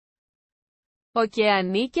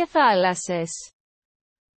Ωκεανοί και θάλασσες.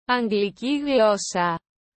 Αγγλική γλώσσα.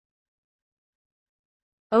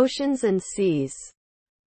 Oceans and seas.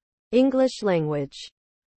 English language.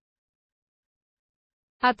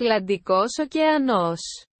 Ατλαντικός ωκεανός.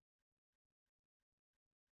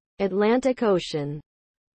 Atlantic Ocean.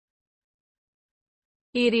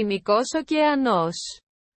 Ειρηνικός ωκεανός.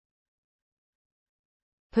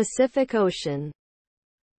 Pacific Ocean.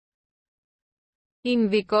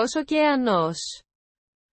 Ινδικός ωκεανός.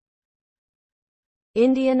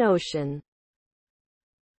 Indian Ocean.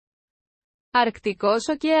 Αρκτικός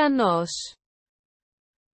ωκεανός.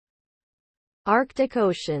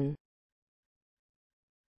 Arctic Ocean.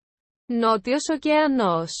 Νότιος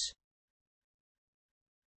ωκεανός.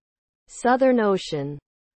 Southern Ocean.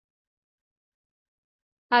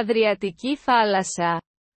 Αδριατική θάλασσα.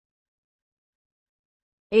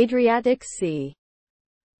 Adriatic Sea.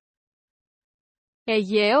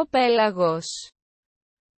 Αιγαίο πέλαγος.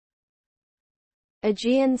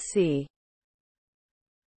 Aegean Sea.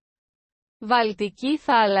 Βαλτική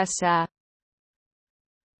θάλασσα.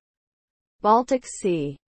 Baltic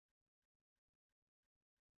Sea.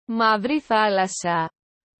 Μαύρη θάλασσα.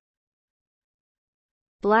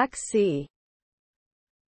 Black Sea.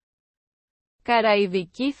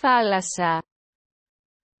 Καραϊβική θάλασσα.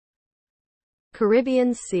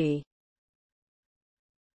 Caribbean Sea.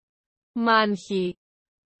 Μάγχη.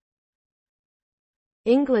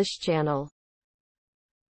 English Channel.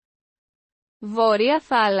 Βόρεια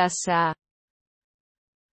θάλασσα.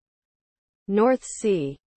 North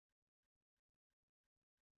Sea.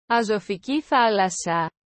 Αζοφική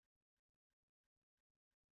θάλασσα.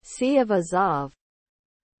 Sea of Azov.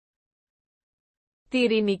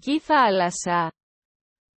 Τυρρηνική θάλασσα.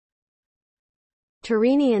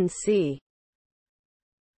 Tyrrhenian Sea.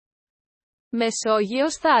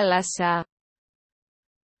 Μεσόγειος θάλασσα.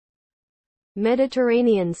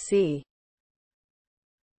 Mediterranean Sea.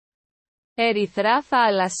 Ερυθρά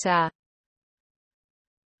θάλασσα.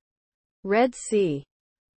 Red Sea.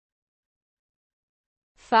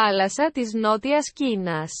 Θάλασσα της Νότιας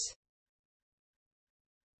Κίνας.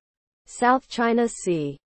 South China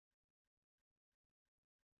Sea.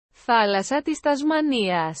 Θάλασσα της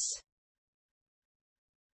Τασμανίας.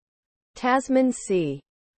 Tasman Sea.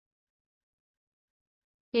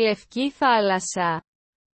 Λευκή θάλασσα.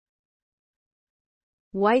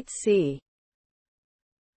 White Sea.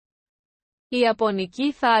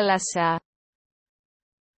 Ιαπωνική θάλασσα.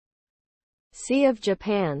 Sea of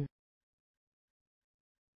Japan.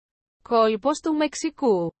 Κόλπος του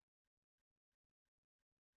Μεξικού.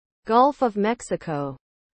 Gulf of Mexico.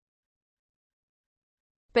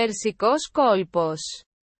 Περσικός κόλπος.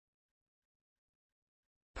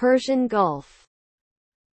 Persian Gulf.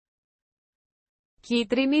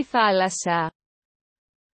 Κίτρινη θάλασσα.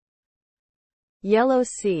 Yellow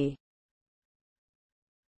Sea.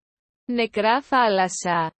 Νεκρά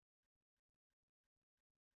θάλασσα.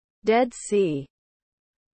 Dead Sea.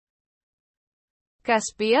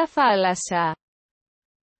 Κασπία θάλασσα.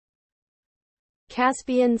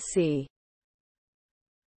 Caspian Sea.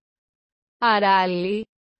 Αράλη.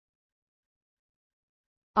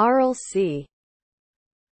 Aral Sea.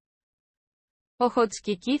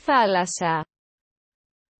 Οχοτσκική θάλασσα.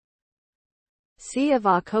 Sea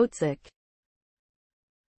of Okhotsk.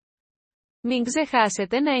 Μην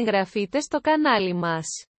ξεχάσετε να εγγραφείτε στο κανάλι μας.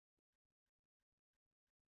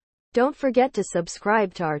 Don't forget to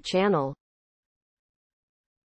subscribe to our channel.